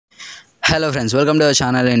Hello friends, welcome to our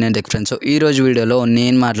channel Indian tech friends. So ఈ రోజు వీడియోలో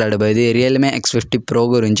నేను మాట్లాడబోయేది Realme X50 Pro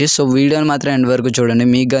గురించి. సో వీడియోని మాత్రం ఎండ్ వరకు చూడండి.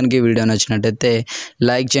 మీకు కనుక ఈ వీడియో నచ్చినట్టయితే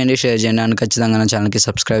లైక్ చేయండి, షేర్ చేయండి అండ్ ఖచ్చితంగా నా ఛానల్కి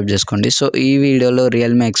సబ్స్క్రైబ్ చేసుకోండి. సో ఈ వీడియోలో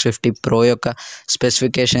Realme X50 Pro యొక్క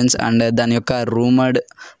స్పెసిఫికేషన్స్ అండ్ దాని యొక్క రూమర్డ్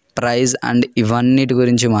ప్రైస్ అండ్ ఇవన్నిటి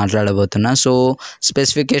గురించి మాట్లాడబోతున్నా. సో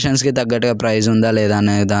స్పెసిఫికేషన్స్కి తగ్గట్టుగా ప్రైస్ ఉందా లేదా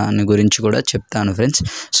అనే దాని గురించి కూడా చెప్తాను ఫ్రెండ్స్.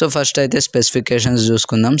 సో ఫస్ట్ అయితే స్పెసిఫికేషన్స్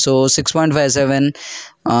చూసుకుందాం. సో 6.57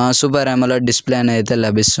 సూపర్ AMOLED డిస్ప్లే అయితే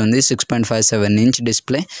లభిస్తుంది. 6.57 ఇంచ్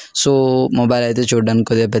డిస్ప్లే. సో మొబైల్ అయితే చూడడానికి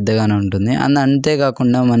కొద్దిగా పెద్దగానే ఉంటుంది. అండ్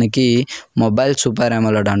అంతేకాకుండా మనకి మొబైల్ సూపర్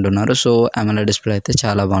AMOLED అంటున్నారు. సో AMOLED డిస్ప్లే అయితే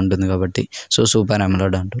చాలా బాగుంటుంది కాబట్టి సో సూపర్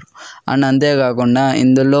AMOLED అంటారు. అండ్ అంతేకాకుండా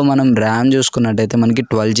ఇందులో మనం ర్యామ్ చూసుకున్నట్టయితే మనకి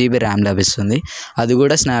 12GB ర్యామ్ లభిస్తుంది. అది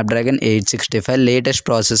కూడా స్నాప్డ్రాగన్ 865 లేటెస్ట్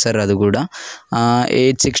ప్రాసెసర్. అది కూడా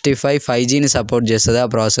 865 5Gని సపోర్ట్ చేస్తుంది ఆ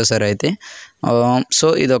ప్రాసెసర్ అయితే. సో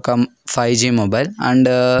ఇది ఒక 5G మొబైల్. అండ్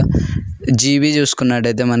జీబీ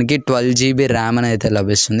చూసుకున్నట్టయితే మనకి 12GB ర్యామ్ అని అయితే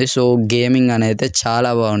లభిస్తుంది. సో గేమింగ్ అనేది చాలా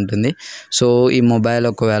బాగుంటుంది. సో ఈ మొబైల్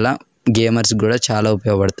ఒకవేళ గేమర్స్ కూడా చాలా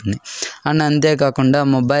ఉపయోగపడుతుంది. అండ్ అంతేకాకుండా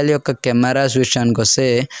మొబైల్ యొక్క కెమెరాస్ విషయానికి వస్తే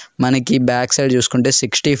మనకి బ్యాక్ సైడ్ చూసుకుంటే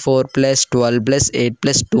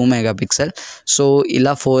 64+12+8+2 మెగాపిక్సెల్. సో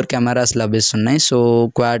ఇలా 4 కెమెరాస్ లభిస్తున్నాయి. So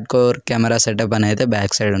quad core camera setup అనేది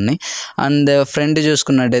బ్యాక్ సైడ్ ఉన్నాయి. అండ్ ఫ్రంట్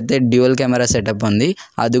చూసుకున్నట్టయితే డ్యూయల్ కెమెరా సెటప్ ఉంది.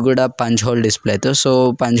 అది కూడా punch whole డిస్ప్లేతో. So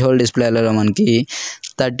punch whole డిస్ప్లేలలో మనకి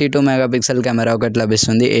 32 మెగాపిక్సెల్ కెమెరా ఒకటి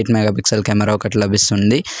లభిస్తుంది, 8 మెగాపిక్సెల్ కెమెరా ఒకటి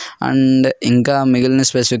లభిస్తుంది. అండ్ ఇంకా మిగిలిన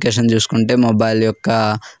స్పెసిఫికేషన్ చూసుకుంటే మొబైల్ యొక్క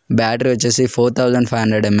బ్యాటరీ వచ్చేసి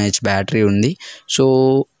 4500 mAh బ్యాటరీ ఉంది. సో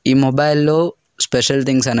ఈ మొబైల్లో స్పెషల్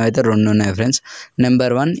థింగ్స్ అనేవి అయితే 2 ఉన్నాయి ఫ్రెండ్స్.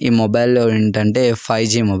 నెంబర్ 1, ఈ మొబైల్లో ఏంటంటే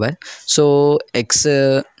 5G mobile. So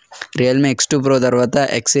Realme X2 Pro తర్వాత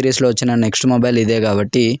X సిరీస్లో వచ్చిన నెక్స్ట్ మొబైల్ ఇదే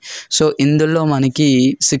కాబట్టి సో ఇందులో మనకి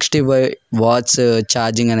 60 watts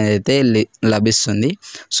ఛార్జింగ్ అనేది అయితే లభిస్తుంది.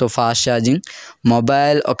 So fast charging.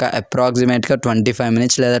 మొబైల్ ఒక అప్రాక్సిమేట్గా 25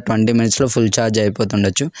 minutes లేదా 20 minutesలో ఫుల్ ఛార్జ్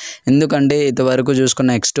అయిపోతుండొచ్చు. ఎందుకంటే ఇంతవరకు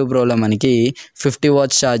చూసుకున్న X2 Proలో మనకి 50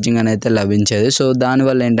 watts ఛార్జింగ్ అనేది లభించేది. సో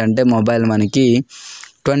దానివల్ల ఏంటంటే మొబైల్ మనకి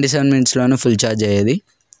 27 minutesలోనే ఫుల్ ఛార్జ్ అయ్యేది.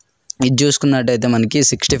 ఇది చూసుకున్నట్టయితే మనకి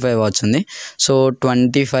 65 watts ఉంది. సో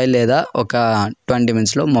 25 లేదా ఒక 20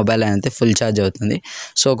 minutesలో మొబైల్ అయితే ఫుల్ ఛార్జ్ అవుతుంది.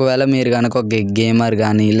 సో ఒకవేళ మీరు కనుక ఒక గేమర్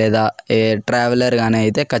కానీ లేదా ట్రావెలర్ కానీ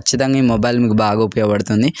అయితే ఖచ్చితంగా ఈ మొబైల్ మీకు బాగా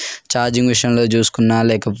ఉపయోగపడుతుంది. ఛార్జింగ్ విషయంలో చూసుకున్నా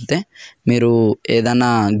లేకపోతే మీరు ఏదైనా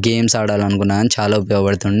గేమ్స్ ఆడాలనుకున్నా కానీ చాలా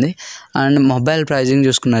ఉపయోగపడుతుంది. అండ్ మొబైల్ ప్రైజింగ్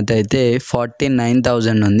చూసుకున్నట్టయితే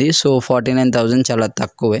 49,000 ఉంది. సో 49,000 చాలా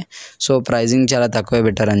తక్కువే. సో ప్రైజింగ్ చాలా తక్కువే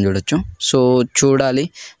పెట్టారని చూడొచ్చు. సో చూడాలి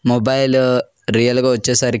మొబైల్ రియల్గా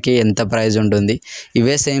వచ్చేసరికి ఎంత ప్రైస్ ఉంటుంది,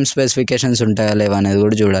 ఇవే సేమ్ స్పెసిఫికేషన్స్ ఉంటాయా లేవా అనేది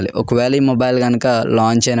కూడా చూడాలి. ఒకవేళ ఈ మొబైల్ కనుక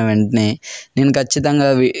లాంచ్ అయిన వెంటనే నేను ఖచ్చితంగా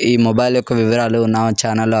ఈ మొబైల్ యొక్క వివరాలు నా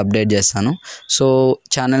ఛానల్లో అప్డేట్ చేస్తాను. సో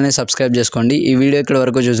ఛానల్ని సబ్స్క్రైబ్ చేసుకోండి. ఈ వీడియో ఇక్కడ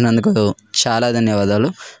వరకు చూసినందుకు చాలా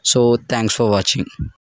ధన్యవాదాలు. So thanks for watching.